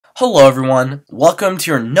Hello everyone, welcome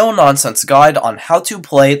to your no-nonsense guide on how to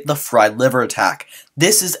play the fried liver attack.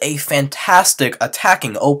 This is a fantastic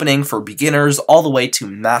attacking opening for beginners all the way to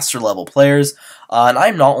master level players, and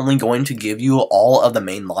I'm not only going to give you all of the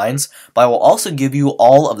main lines, but I will also give you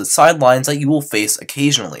all of the side lines that you will face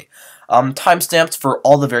occasionally. Timestamps for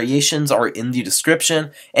all the variations are in the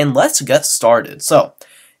description, and let's get started. So,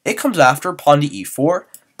 it comes after pawn to e4,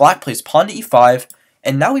 black plays pawn to e5,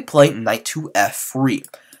 and now we play knight to f3.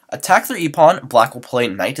 Attack their e-pawn, black will play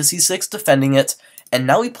knight to c6 defending it, and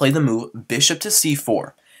now we play the move bishop to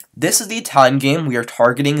c4. This is the Italian game, we are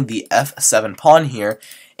targeting the f7 pawn here,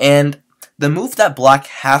 and the move that black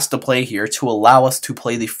has to play here to allow us to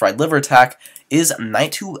play the fried liver attack is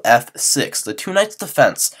knight to f6, the two knights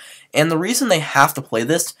defense. And the reason they have to play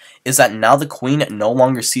this is that now the queen no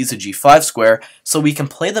longer sees the g5 square, so we can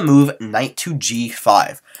play the move knight to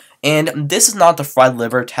g5. And this is not the fried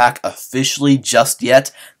liver attack officially just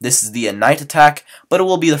yet. This is the knight attack, but it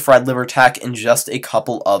will be the fried liver attack in just a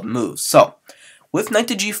couple of moves. So, with knight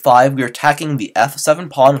to g5, we are attacking the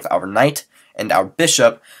f7 pawn with our knight and our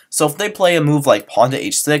bishop. So if they play a move like pawn to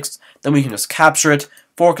h6, then we can just capture it,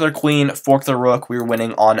 fork their queen, fork their rook, we're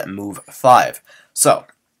winning on move 5. So,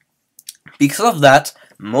 because of that,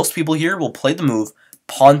 most people here will play the move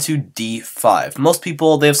pawn to d5. Most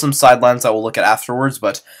people, they have some sidelines that we'll look at afterwards,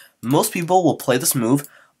 but most people will play this move,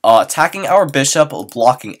 attacking our bishop,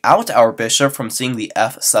 blocking out our bishop from seeing the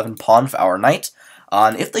f7 pawn with our knight.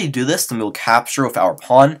 And if they do this, then we'll capture with our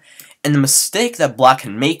pawn. And the mistake that black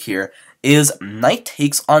can make here is knight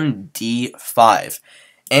takes on d5.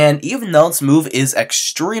 And even though this move is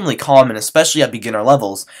extremely common, especially at beginner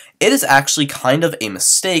levels, it is actually kind of a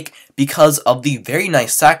mistake because of the very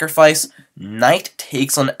nice sacrifice, knight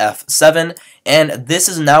takes on f7, and this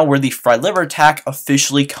is now where the fried liver attack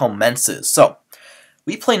officially commences. So,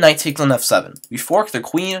 we play knight takes on f7, we fork their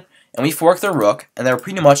queen, and we fork their rook, and they're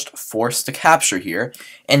pretty much forced to capture here,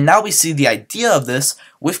 and now we see the idea of this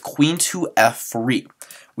with queen to f3.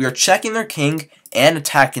 We are checking their king and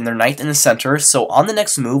attacking their knight in the center, so on the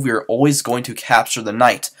next move we are always going to capture the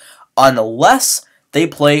knight, unless they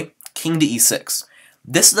play king to e6.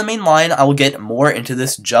 This is the main line. I will get more into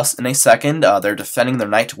this just in a second. They're defending their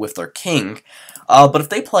knight with their king, but if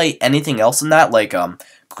they play anything else in that, like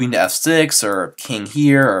queen to f6, or king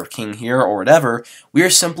here, or whatever, we are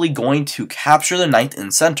simply going to capture the knight in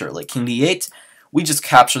the center, like king to e8. We just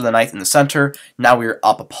capture the knight in the center. Now we're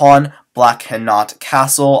up a pawn. Black cannot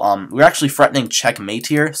castle. We're actually threatening checkmate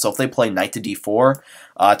here. So if they play knight to d4,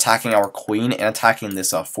 attacking our queen and attacking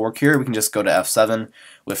this fork here, we can just go to f7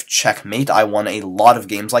 with checkmate. I won a lot of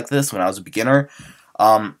games like this when I was a beginner.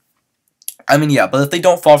 But if they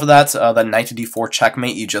don't fall for that, the knight to d4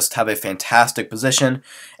 checkmate, you just have a fantastic position,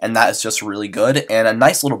 and that is just really good. And a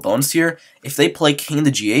nice little bonus here, if they play king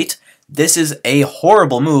to g8, this is a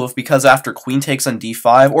horrible move because after queen takes on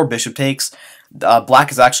d5 or bishop takes,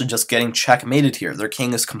 black is actually just getting checkmated here. Their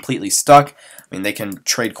king is completely stuck. I mean, they can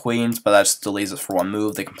trade queens, but that just delays it for one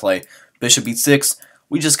move. They can play bishop e6.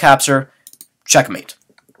 We just capture, checkmate.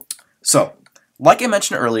 So, like I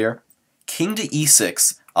mentioned earlier, king to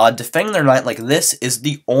e6, defending their knight like this is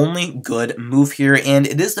the only good move here, and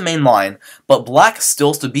it is the main line, but black still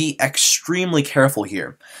has to be extremely careful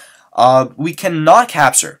here. We cannot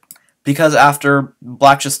capture, because after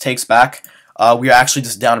black just takes back, we are actually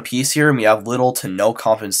just down a piece here, and we have little to no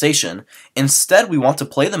compensation. Instead, we want to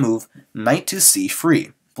play the move knight to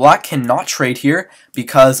c3. Black cannot trade here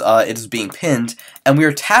because it is being pinned, and we are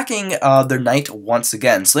attacking their knight once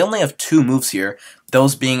again. So they only have two moves here,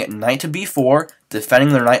 those being knight to b4,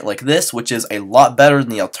 defending their knight like this, which is a lot better than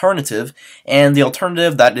the alternative, and the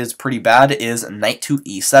alternative that is pretty bad is knight to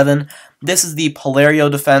e7. This is the Polerio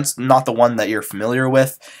defense, not the one that you're familiar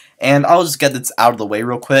with. And I'll just get this out of the way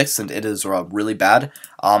real quick since it is really bad.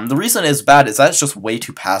 The reason it is bad is that it's just way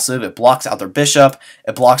too passive. It blocks out their bishop,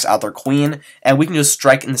 it blocks out their queen, and we can just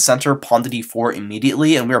strike in the center, pawn to d4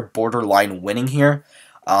 immediately, and we are borderline winning here.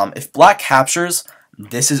 If black captures,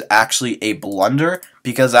 this is actually a blunder,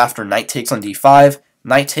 because after knight takes on d5,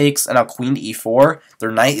 knight takes, and now queen to e4,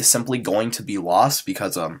 their knight is simply going to be lost,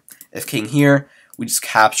 because if king here, we just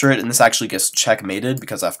capture it, and this actually gets checkmated,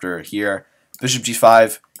 because after here, bishop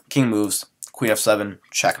g5, king moves, queen f7,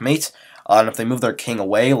 checkmate. And if they move their king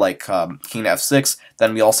away, like king to f6,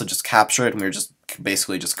 then we also just capture it, and we're just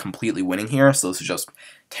basically just completely winning here, so this is just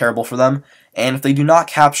terrible for them. And if they do not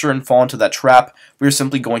capture and fall into that trap, we're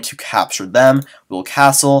simply going to capture them, we'll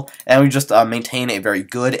castle, and we just maintain a very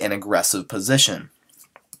good and aggressive position.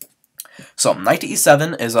 So knight to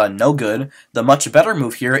e7 is no good. The much better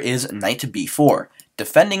move here is knight to b4,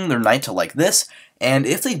 defending their knight to like this, And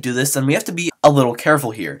if they do this, then we have to be a little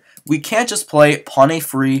careful here. We can't just play pawn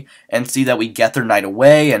a3 and see that we get their knight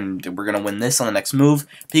away and we're going to win this on the next move,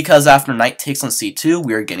 because after knight takes on c2,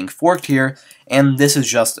 we are getting forked here, and this is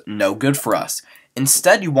just no good for us.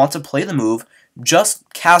 Instead, you want to play the move,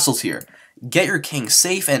 just castles here. Get your king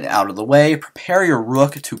safe and out of the way, prepare your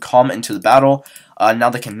rook to come into the battle.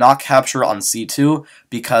 Now they cannot capture on c2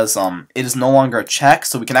 because it is no longer a check,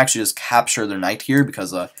 so we can actually just capture their knight here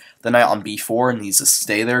because the knight on b4 needs to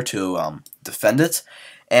stay there to defend it.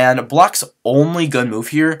 And black's only good move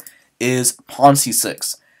here is pawn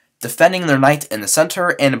c6, defending their knight in the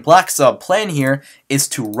center, and black's plan here is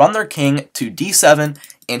to run their king to d7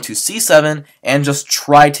 into c7 and just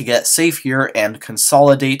try to get safe here and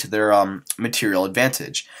consolidate their material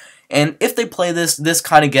advantage. And if they play this, this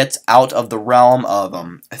kind of gets out of the realm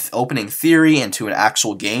of opening theory into an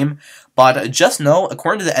actual game. But just know,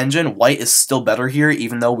 according to the engine, white is still better here,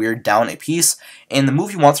 even though we're down a piece. And the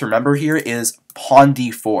move you want to remember here is pawn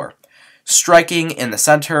d4. Striking in the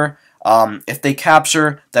center. If they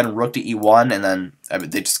capture, then rook to e1, and then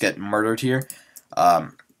they just get murdered here.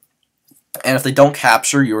 And if they don't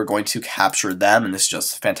capture, you are going to capture them, and this is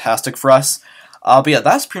just fantastic for us. But yeah,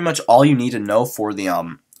 that's pretty much all you need to know for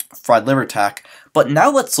the fried liver attack. But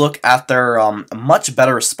now let's look at their much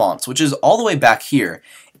better response, which is all the way back here.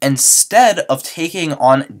 Instead of taking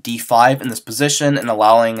on d5 in this position and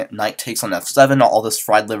allowing knight takes on f7, all this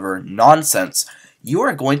fried liver nonsense, you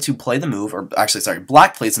are going to play the move, or actually, sorry,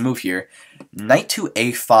 black plays the move here, knight to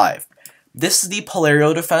a5. This is the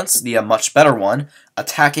Polerio defense, the much better one,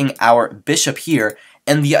 attacking our bishop here,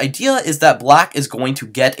 and the idea is that black is going to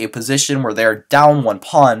get a position where they're down one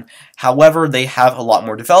pawn. However, they have a lot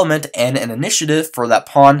more development and an initiative for that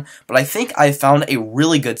pawn, but I think I found a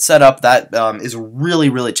really good setup that is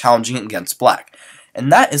really challenging against black.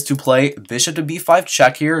 And that is to play bishop to b5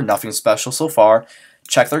 check here, nothing special so far,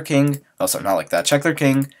 check their king, oh sorry, not like that, check their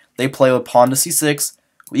king, they play with pawn to c6,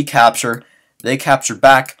 we capture, they capture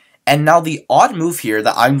back, and now the odd move here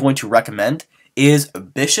that I'm going to recommend is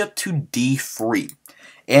bishop to d3.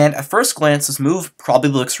 And at first glance, this move probably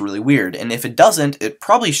looks really weird, and if it doesn't, it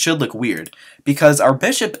probably should look weird, because our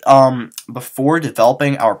bishop, before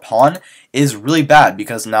developing our pawn, is really bad,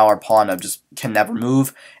 because now our pawn just can never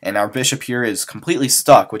move, and our bishop here is completely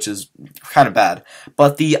stuck, which is kind of bad.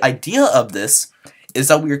 But the idea of this is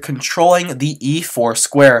that we are controlling the e4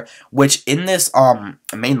 square, which in this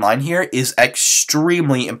main line here is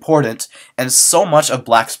extremely important, and so much of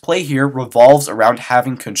black's play here revolves around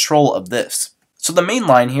having control of this. So the main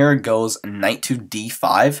line here goes knight to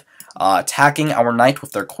d5, attacking our knight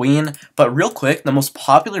with their queen, but real quick, the most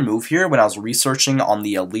popular move here when I was researching on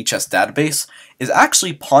the Lichess database is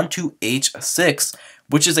actually pawn to h6,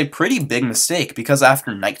 which is a pretty big mistake, because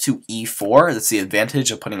after knight to e4, that's the advantage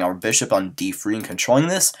of putting our bishop on d3 and controlling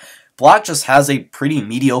this, black just has a pretty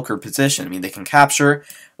mediocre position. I mean, they can capture,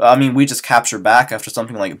 we just capture back after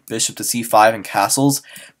something like bishop to c5 and castles.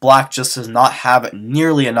 Black just does not have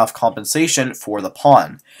nearly enough compensation for the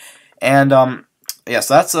pawn. And, yeah,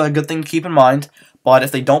 so that's a good thing to keep in mind, but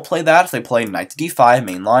if they don't play that, if they play knight to d5,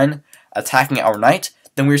 main line, attacking our knight,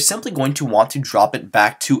 then we're simply going to want to drop it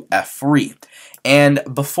back to f3. And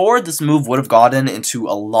before, this move would have gotten into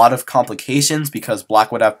a lot of complications because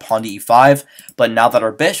black would have pawn to e5, but now that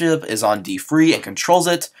our bishop is on d3 and controls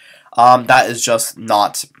it, that is just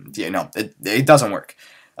not, it doesn't work.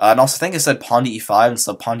 And also, I think I said pawn to e5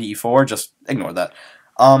 instead of pawn to e4, just ignore that.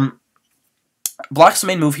 Black's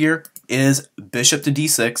main move here is bishop to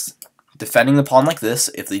d6, defending the pawn like this.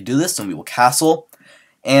 If they do this, then we will castle.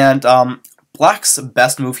 And black's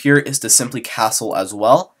best move here is to simply castle as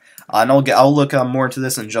well. And I'll look more into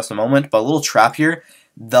this in just a moment, but a little trap here.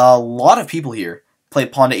 A lot of people here play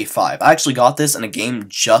pawn to a5. I actually got this in a game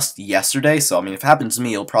just yesterday, so I mean, if it happens to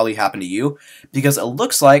me, it'll probably happen to you, because it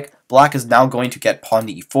looks like black is now going to get pawn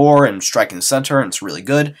to e4 and strike in the center, and it's really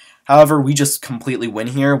good. However, we just completely win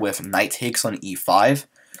here with knight takes on e5.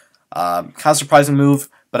 Kind of surprising move,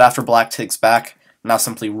 but after black takes back, now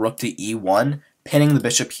simply rook to e1, pinning the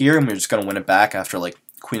bishop here, and we're just going to win it back after like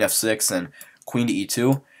queen f6 and queen to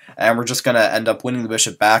e2. And we're just going to end up winning the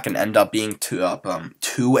bishop back and end up being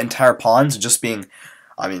two entire pawns, just being,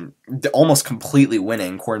 almost completely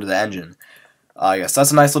winning according to the engine. Yes,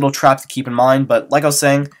 that's a nice little trap to keep in mind, but like I was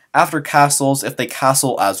saying, after castles, if they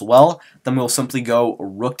castle as well, then we'll simply go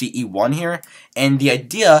rook to e1 here, and the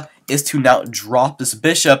idea is to now drop this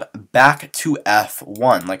bishop back to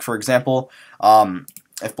f1. Like, for example,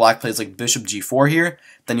 if black plays like bishop g4 here,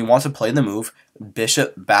 then you want to play the move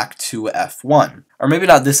bishop back to f1. Or maybe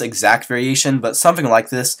not this exact variation, but something like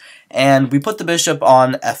this. And we put the bishop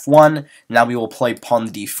on f1. Now we will play pawn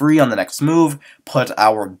to d3 on the next move, put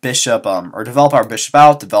our bishop, or develop our bishop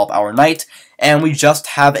out, develop our knight, and we just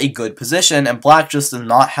have a good position, and black just does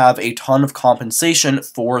not have a ton of compensation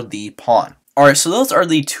for the pawn. Alright, so those are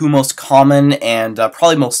the two most common and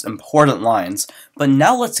probably most important lines, but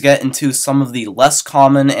now let's get into some of the less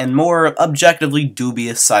common and more objectively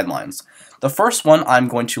dubious sidelines. The first one I'm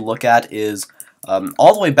going to look at is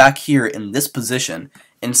all the way back here in this position.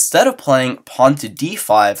 Instead of playing pawn to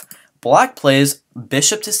d5, black plays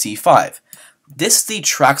bishop to c5. This is the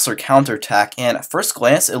Traxler Counterattack, and at first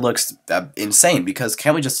glance it looks insane, because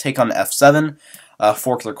can't we just take on f7,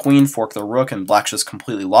 fork their queen, fork their rook, and black's just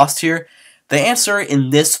completely lost here? The answer in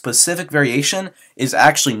this specific variation is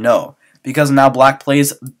actually no, because now black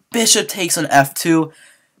plays bishop takes on f2,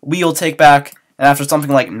 we'll take back, and after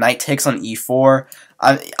something like knight takes on e4,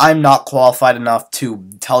 I'm not qualified enough to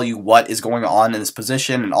tell you what is going on in this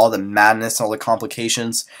position and all the madness and all the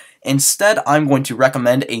complications. Instead, I'm going to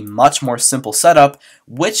recommend a much more simple setup,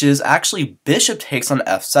 which is actually bishop takes on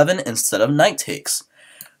f7 instead of knight takes.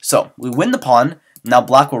 So, we win the pawn. Now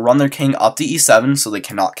black will run their king up to e7 so they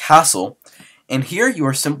cannot castle. And here you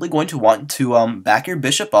are simply going to want to back your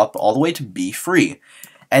bishop up all the way to b3.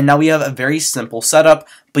 And now we have a very simple setup,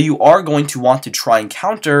 but you are going to want to try and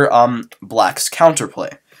counter black's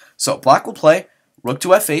counterplay. So black will play rook to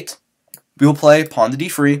f8, we will play pawn to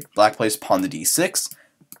d3, black plays pawn to d6,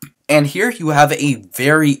 and here you have a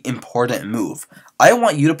very important move. I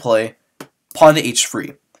want you to play pawn to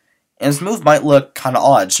h3. And this move might look kind of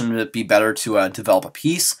odd. Shouldn't it be better to develop a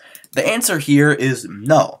piece? The answer here is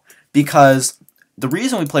no, because the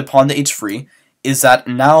reason we play pawn to h3 is that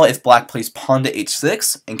now if black plays pawn to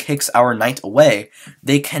h6 and kicks our knight away,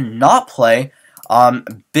 they cannot play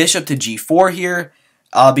bishop to g4 here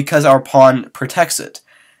because our pawn protects it.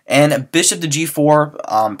 And bishop to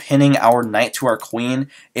g4, pinning our knight to our queen,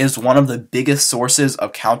 is one of the biggest sources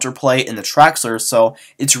of counterplay in the Traxler, so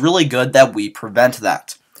it's really good that we prevent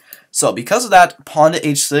that. So because of that, pawn to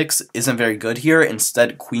h6 isn't very good here.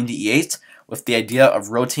 Instead, queen to e8, with the idea of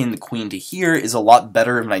rotating the queen to here, is a lot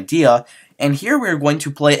better of an idea. And here we're going to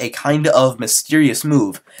play a kind of mysterious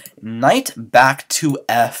move, knight back to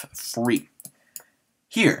f3.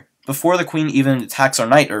 Here, before the queen even attacks our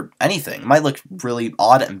knight or anything. It might look really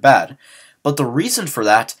odd and bad. But the reason for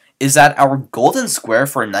that is that our golden square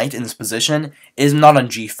for a knight in this position is not on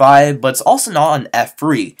g5, but it's also not on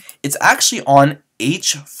f3. It's actually on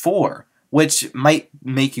h4, which might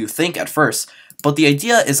make you think at first. But the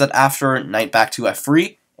idea is that after knight back to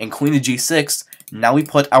f3 and queen to g6, now we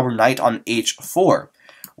put our knight on h4.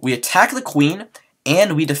 We attack the queen,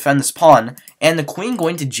 and we defend this pawn, and the queen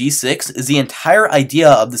going to g6 is the entire idea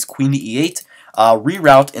of this queen to e8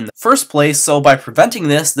 reroute in the first place, so by preventing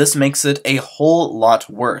this, this makes it a whole lot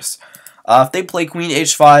worse. If they play queen to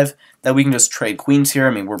h5, then we can just trade queens here.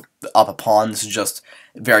 I mean, we're up a pawn. This is just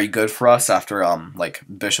very good for us after like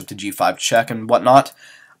bishop to g5 check and whatnot.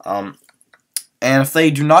 And if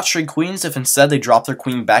they do not trade queens, if instead they drop their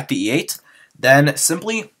queen back to e8, then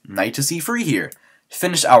simply knight to c3 here.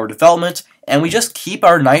 Finish our development, and we just keep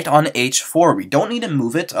our knight on h4. We don't need to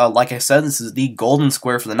move it. Like I said, this is the golden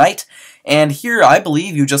square for the knight, and here I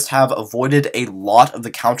believe you just have avoided a lot of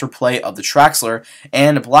the counterplay of the Traxler,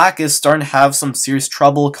 and black is starting to have some serious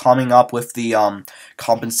trouble coming up with the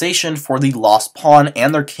compensation for the lost pawn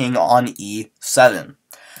and their king on e7.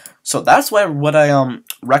 So that's what I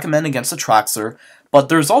recommend against the Traxler, but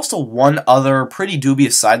there's also one other pretty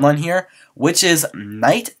dubious sideline here, which is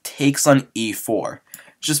knight takes on e4.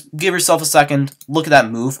 Just give yourself a second, look at that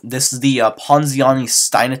move. This is the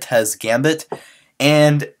Ponziani-Steinitz Gambit,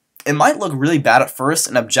 and it might look really bad at first,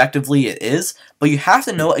 and objectively it is, but you have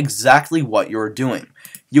to know exactly what you're doing.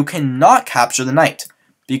 You cannot capture the knight,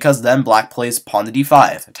 because then black plays pawn to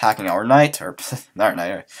d5, attacking our knight, or not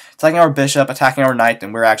knight, attacking our bishop, attacking our knight,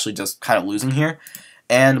 and we're actually just kind of losing here.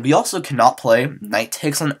 And we also cannot play knight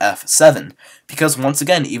takes on f7, because once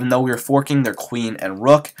again, even though we are forking their queen and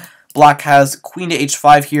rook, black has queen to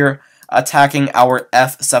h5 here, attacking our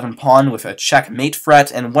f7 pawn with a checkmate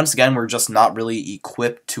threat, and once again, we're just not really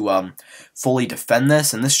equipped to fully defend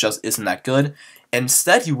this, and this just isn't that good.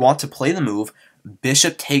 Instead, you want to play the move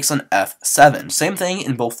bishop takes on f7. Same thing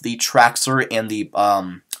in both the Traxler and the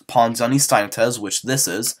Ponziani-Steinitz, which this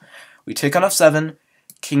is. We take on f7,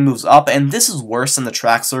 king moves up, and this is worse than the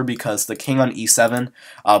Traxler because the king on e7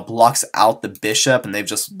 blocks out the bishop, and they've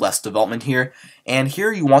just less development here. And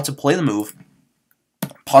here you want to play the move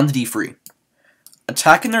pawn to d3.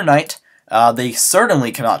 Attacking their knight, they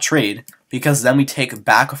certainly cannot trade, because then we take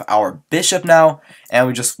back with our bishop now, and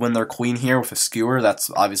we just win their queen here with a skewer. That's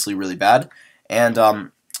obviously really bad.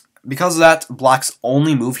 And because of that, black's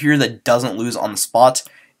only move here that doesn't lose on the spot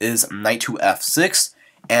is knight to f6.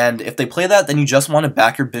 And if they play that, then you just want to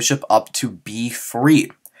back your bishop up to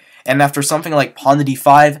b3. And after something like pawn to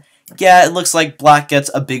d5, yeah, it looks like black gets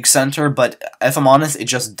a big center, but if I'm honest, it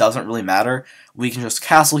just doesn't really matter. We can just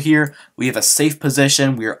castle here. We have a safe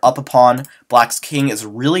position. We are up a pawn. Black's king is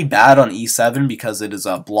really bad on e7 because it is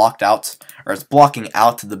blocked out, or it's blocking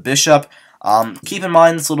out the bishop. Keep in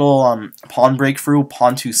mind this little pawn breakthrough,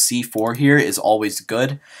 pawn to c4 here is always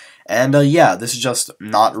good. And yeah, this is just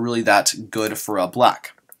not really that good for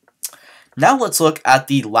black. Now let's look at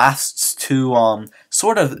the last two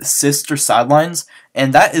sort of sister sidelines,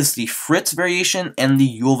 and that is the Fritz variation and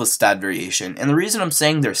the Ulvestad variation. And the reason I'm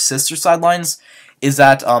saying they're sister sidelines is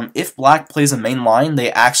that if black plays a main line, they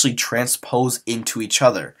actually transpose into each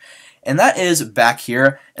other. And that is back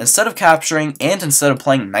here, instead of capturing and instead of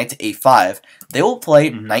playing knight to a5, they will play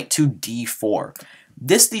knight to d4.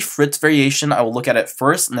 This, the Fritz variation, I will look at it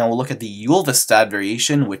first, and then we'll look at the Ulvestad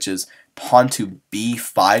variation, which is pawn to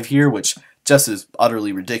b5 here, which just is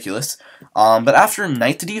utterly ridiculous. But after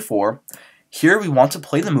knight to d4, here we want to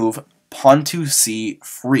play the move pawn to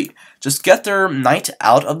c3. Just get their knight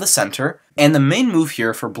out of the center, and the main move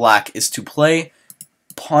here for black is to play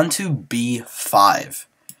pawn to b5.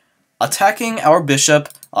 Attacking our bishop,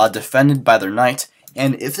 defended by their knight,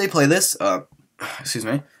 and if they play this,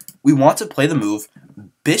 we want to play the move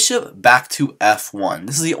bishop back to f1.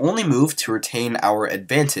 This is the only move to retain our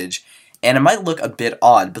advantage, and it might look a bit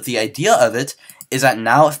odd, but the idea of it is that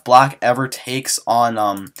now if black ever takes on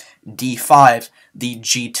d5, the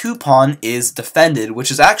g2 pawn is defended,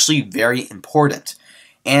 which is actually very important.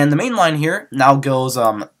 And the main line here now goes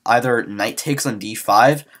either knight takes on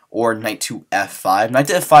d5 or knight to f5. Knight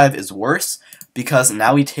to f5 is worse because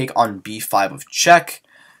now we take on b5 with check.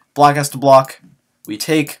 Black has to block. We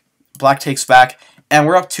take. Black takes back. And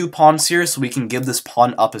we're up 2 pawns here, so we can give this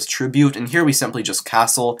pawn up as tribute. And here we simply just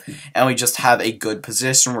castle, and we just have a good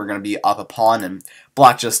position. We're going to be up a pawn, and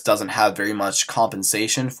black just doesn't have very much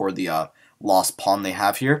compensation for the lost pawn they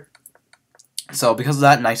have here. So because of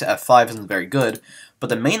that, knight to f5 isn't very good. But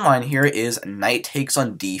the main line here is knight takes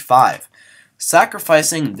on d5.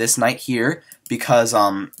 Sacrificing this knight here, because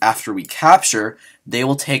after we capture, they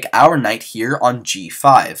will take our knight here on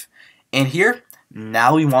g5. And here,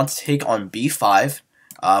 now we want to take on b5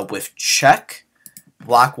 with check.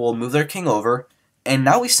 Black will move their king over, and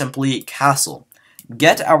now we simply castle.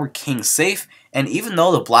 Get our king safe, and even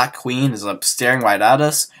though the black queen is staring right at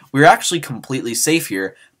us, we're actually completely safe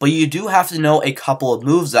here, but you do have to know a couple of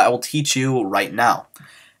moves that I will teach you right now.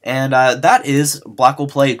 And that is, black will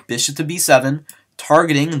play bishop to b7,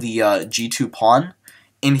 targeting the g2 pawn,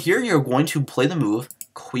 and here you're going to play the move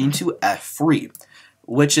queen to f3.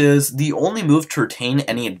 Which is the only move to retain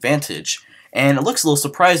any advantage. And it looks a little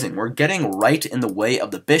surprising. We're getting right in the way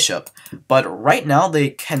of the bishop, but right now they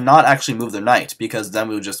cannot actually move their knight, because then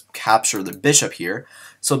we would just capture the bishop here.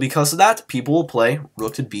 So because of that, people will play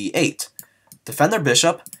rook to b8. Defend their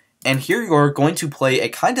bishop, and here you're going to play a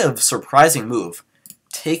kind of surprising move,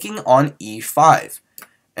 taking on e5.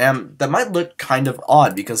 And that might look kind of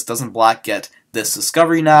odd, because doesn't black get this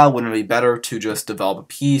discovery now? Wouldn't it be better to just develop a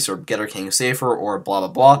piece or get our king safer or blah blah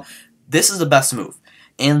blah? This is the best move.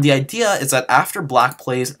 And the idea is that after black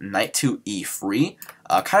plays knight to e3,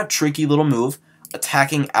 a kind of tricky little move,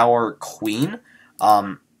 attacking our queen,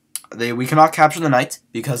 we cannot capture the knight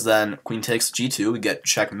because then queen takes g2, we get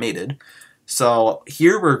checkmated. So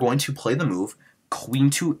here we're going to play the move queen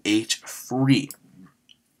to h3.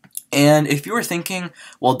 And if you were thinking,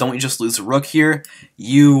 well, don't we just lose the rook here?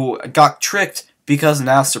 You got tricked, because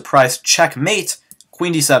now, surprise, checkmate,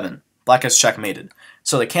 queen d7. Black has checkmated.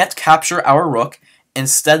 So they can't capture our rook.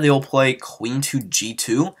 Instead, they will play queen to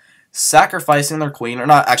g2, sacrificing their queen, or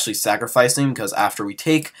not actually sacrificing, because after we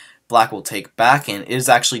take, black will take back, and it is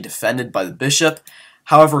actually defended by the bishop.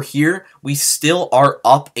 However, here, we still are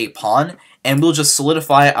up a pawn, and we'll just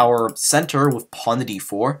solidify our center with pawn to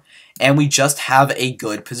d4. And we just have a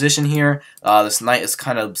good position here. This knight is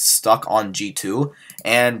kind of stuck on g2.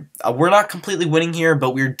 And we're not completely winning here,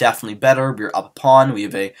 but we're definitely better. We're up a pawn. We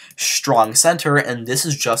have a strong center. And this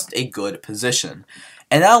is just a good position.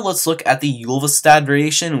 And now let's look at the Ulvestad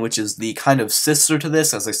variation, which is the kind of sister to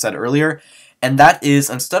this, as I said earlier. And that is,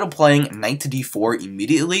 instead of playing knight to d4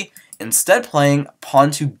 immediately, instead playing pawn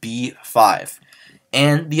to b5.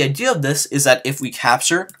 And the idea of this is that if we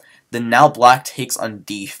capture, then now black takes on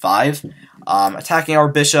d5, attacking our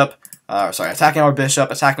bishop, attacking our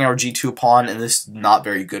g2 pawn, and this is not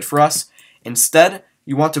very good for us. Instead,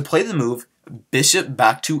 you want to play the move bishop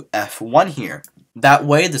back to f1 here. That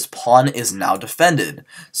way, this pawn is now defended.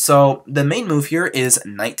 So the main move here is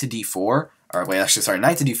knight to d4, or wait, actually, sorry,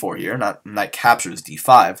 knight to d4 here, not knight captures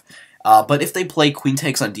d5. But if they play queen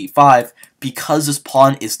takes on d5, because this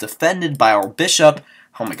pawn is defended by our bishop,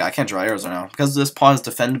 oh my god, I can't draw arrows right now. Because this pawn is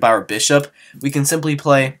defended by our bishop, we can simply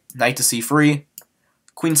play knight to c3,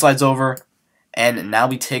 queen slides over, and now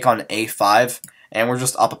we take on a5, and we're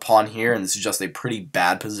just up a pawn here, and this is just a pretty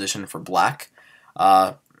bad position for black.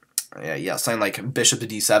 Yeah, something like bishop to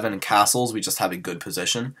d7 and castles, we just have a good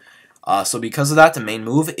position. So because of that, the main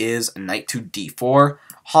move is knight to d4,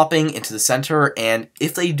 hopping into the center, and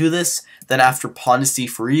if they do this, then after pawn to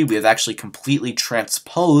c3, we have actually completely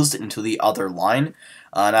transposed into the other line.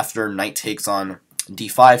 And after knight takes on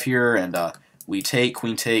d5 here, and we take,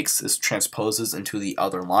 queen takes, this transposes into the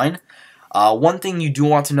other line. One thing you do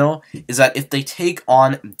want to know is that if they take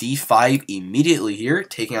on d5 immediately here,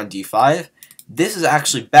 taking on d5, this is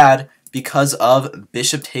actually bad because of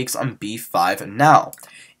bishop takes on b5 now.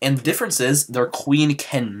 And the difference is their queen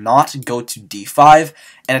cannot go to d5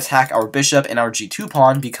 and attack our bishop and our g2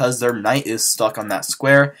 pawn because their knight is stuck on that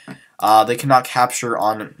square. They cannot capture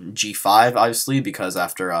on g5, obviously, because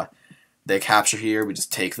after they capture here, we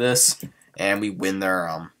just take this, and we win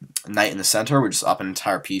their knight in the center. We're just up an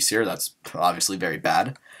entire piece here. That's obviously very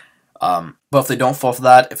bad. But if they don't fall for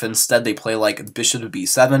that, if instead they play like bishop to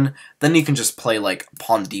b7, then you can just play like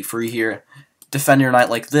pawn d3 here, defend your knight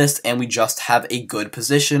like this, and we just have a good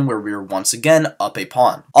position where we're once again up a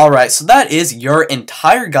pawn. Alright, so that is your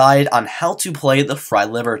entire guide on how to play the fried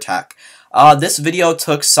liver attack. This video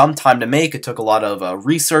took some time to make. It took a lot of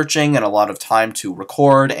researching and a lot of time to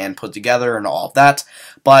record and put together and all of that.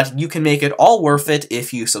 But you can make it all worth it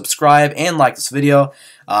if you subscribe and like this video.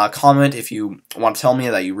 Comment if you want to tell me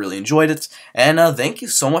that you really enjoyed it. And thank you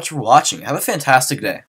so much for watching. Have a fantastic day.